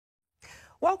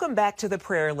Welcome back to the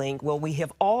Prayer Link. Well, we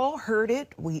have all heard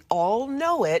it, we all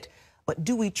know it, but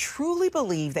do we truly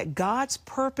believe that God's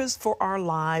purpose for our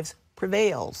lives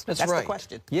prevails? That's right. The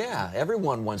question. Yeah,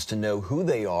 everyone wants to know who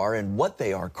they are and what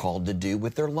they are called to do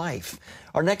with their life.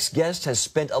 Our next guest has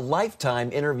spent a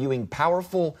lifetime interviewing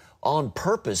powerful,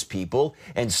 on-purpose people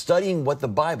and studying what the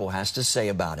Bible has to say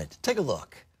about it. Take a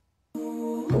look.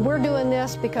 We're doing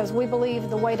this because we believe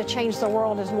the way to change the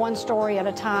world is one story at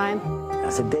a time. I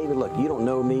said, David, look, you don't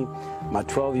know me. My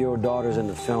 12-year-old daughter's in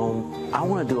the film. I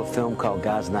want to do a film called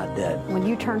God's Not Dead. When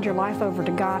you turned your life over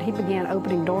to God, He began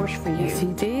opening doors for you. Yes, He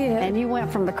did. And you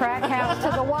went from the crack house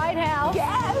to the White House.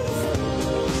 Yes!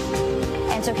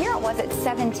 And so here I was at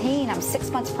 17. I'm 6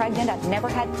 months pregnant. I've never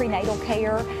had prenatal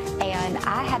care. And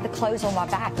I had the clothes on my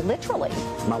back, literally.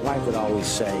 My wife would always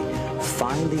say,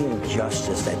 find the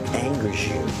injustice that angers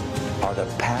you or the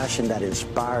passion that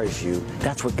inspires you.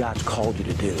 That's what God's called you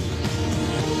to do.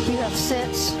 You have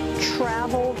since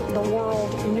traveled the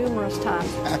world numerous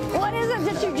times. What is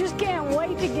it that you just can't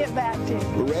wait to get back to?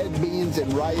 Red beans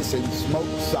and rice and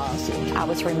smoked sausage. I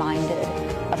was reminded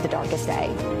of the darkest day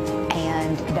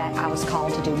and that I was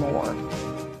called to do more.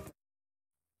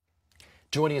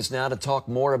 Joining us now to talk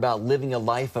more about living a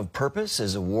life of purpose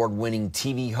is award-winning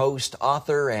TV host,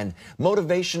 author, and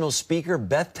motivational speaker,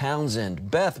 Beth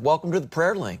Townsend. Beth, welcome to the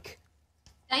Prayer Link.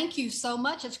 Thank you so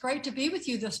much. It's great to be with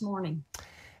you this morning.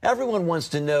 Everyone wants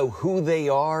to know who they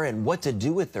are and what to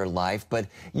do with their life, but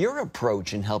your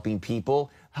approach in helping people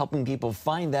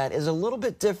find that is a little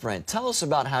bit different. Tell us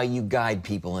about how you guide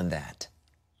people in that.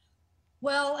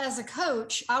 Well, as a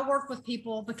coach, I work with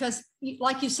people because,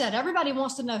 like you said, everybody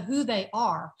wants to know who they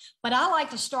are. But I like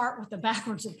to start with the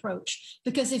backwards approach,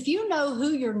 because if you know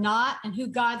who you're not and who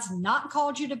God's not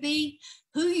called you to be,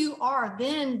 who you are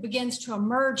then begins to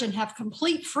emerge and have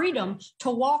complete freedom to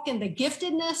walk in the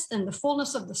giftedness and the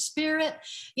fullness of the Spirit.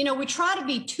 You know, we try to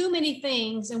be too many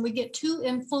things and we get too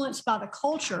influenced by the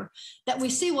culture that we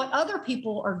see what other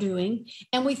people are doing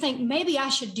and we think maybe I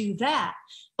should do that.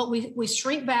 But we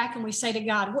shrink back and we say to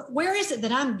God, where is it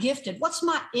that I'm gifted? What's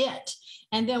my it?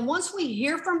 And then once we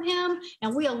hear from Him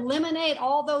and we eliminate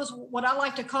all those, what I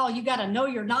like to call, you got to know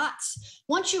your knots.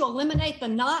 Once you eliminate the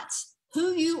knots,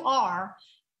 who you are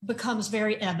becomes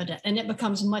very evident and it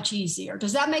becomes much easier.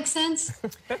 Does that make sense?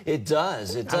 It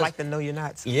does. It does. I like to know your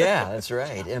knots. Yeah, that's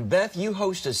right. And Beth, you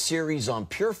host a series on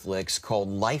PureFlix called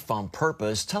Life on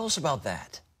Purpose. Tell us about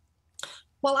that.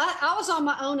 Well, I was on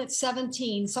my own at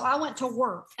 17, so I went to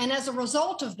work. And as a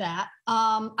result of that,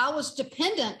 I was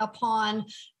dependent upon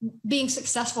being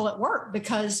successful at work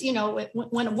because, you know,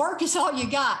 when work is all you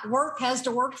got, work has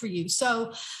to work for you.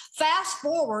 So fast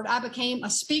forward, I became a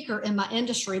speaker in my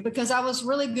industry because I was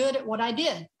really good at what I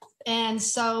did. And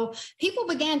so people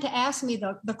began to ask me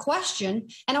the question,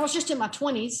 and I was just in my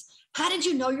 20s, how did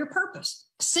you know your purpose?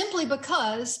 Simply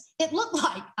because it looked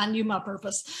like I knew my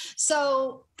purpose.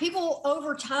 So people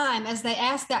over time, as they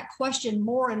asked that question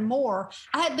more and more,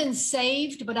 I had been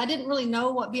saved, but I didn't really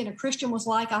know what being a Christian was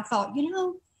like. I thought, you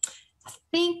know, I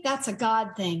think that's a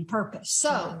God thing, purpose.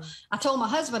 So I told my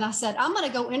husband, I said, I'm going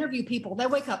to go interview people. They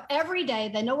wake up every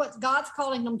day. They know what God's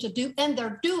calling them to do, and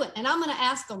they're doing it. And I'm going to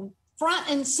ask them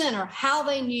front and center how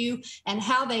they knew and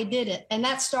how they did it. And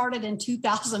that started in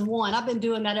 2001. I've been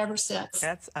doing that ever since.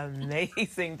 That's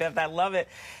amazing, Beth. I love it.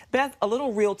 Beth, a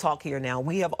little real talk here now.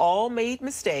 We have all made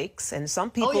mistakes, and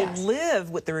some people live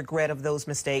with the regret of those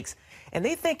mistakes, and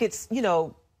they think it's, you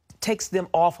know, takes them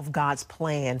off of God's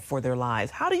plan for their lives.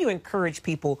 How do you encourage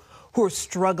people who are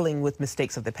struggling with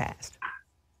mistakes of the past?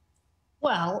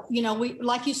 Well, you know,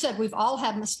 like you said, we've all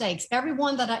had mistakes.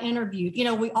 Everyone that I interviewed, you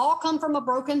know, we all come from a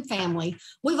broken family.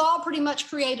 We've all pretty much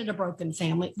created a broken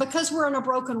family because we're in a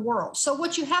broken world. So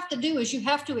what you have to do is you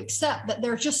have to accept that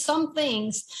there's just some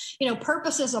things, you know,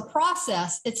 purpose is a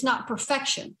process. It's not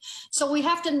perfection. So we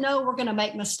have to know we're going to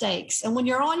make mistakes. And when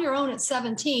you're on your own at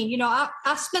 17, you know,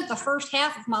 I spent the first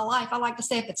half of my life, I like to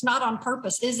say, if it's not on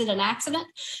purpose, is it an accident?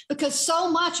 Because so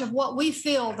much of what we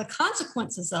feel the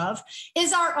consequences of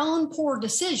is our own poor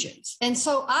decisions. And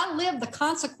so I lived the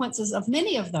consequences of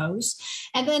many of those.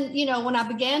 And then, you know, when I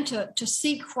began to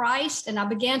see Christ and I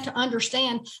began to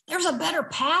understand there's a better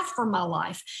path for my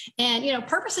life. And, you know,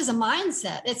 purpose is a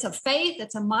mindset. It's a faith,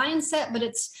 it's a mindset, but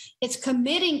it's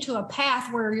committing to a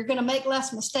path where you're going to make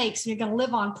less mistakes and you're going to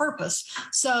live on purpose.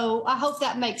 So I hope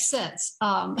that makes sense.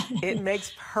 It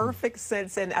makes perfect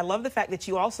sense. And I love the fact that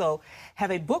you also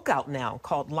have a book out now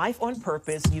called Life on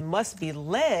Purpose. You must be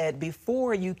led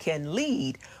before you can lead.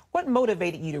 What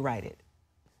motivated you to write it?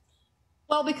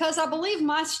 Well, because I believe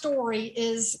my story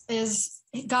is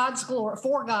God's glory,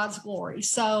 for God's glory.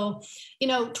 So,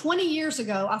 20 years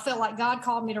ago, I felt like God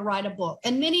called me to write a book.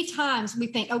 And many times we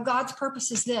think, oh, God's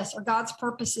purpose is this or God's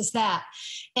purpose is that.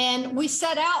 And we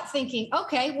set out thinking,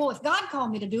 okay, well, if God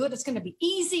called me to do it, it's going to be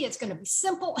easy, it's going to be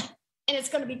simple, and it's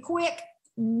going to be quick.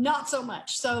 Not so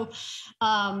much. So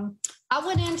I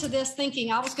went into this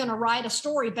thinking I was going to write a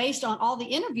story based on all the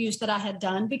interviews that I had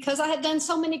done, because I had done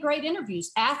so many great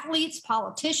interviews, athletes,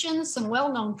 politicians, some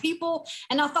well-known people.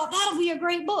 And I thought that'll be a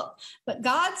great book. But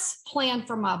God's plan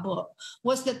for my book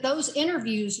was that those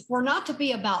interviews were not to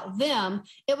be about them.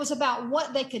 It was about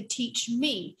what they could teach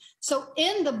me. So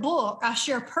in the book, I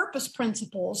share purpose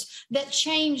principles that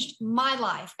changed my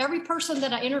life. Every person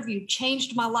that I interviewed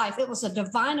changed my life. It was a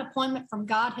divine appointment from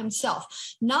God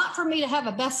himself, not for me to have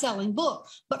a best-selling book,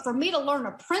 but for me to learn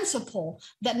a principle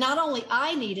that not only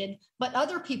I needed, but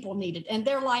other people needed, and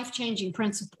their life-changing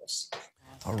principles.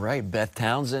 All right, Beth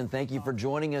Townsend, thank you for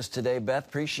joining us today. Beth,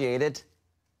 appreciate it.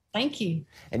 Thank you.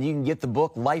 And you can get the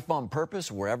book Life on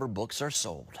Purpose wherever books are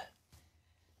sold.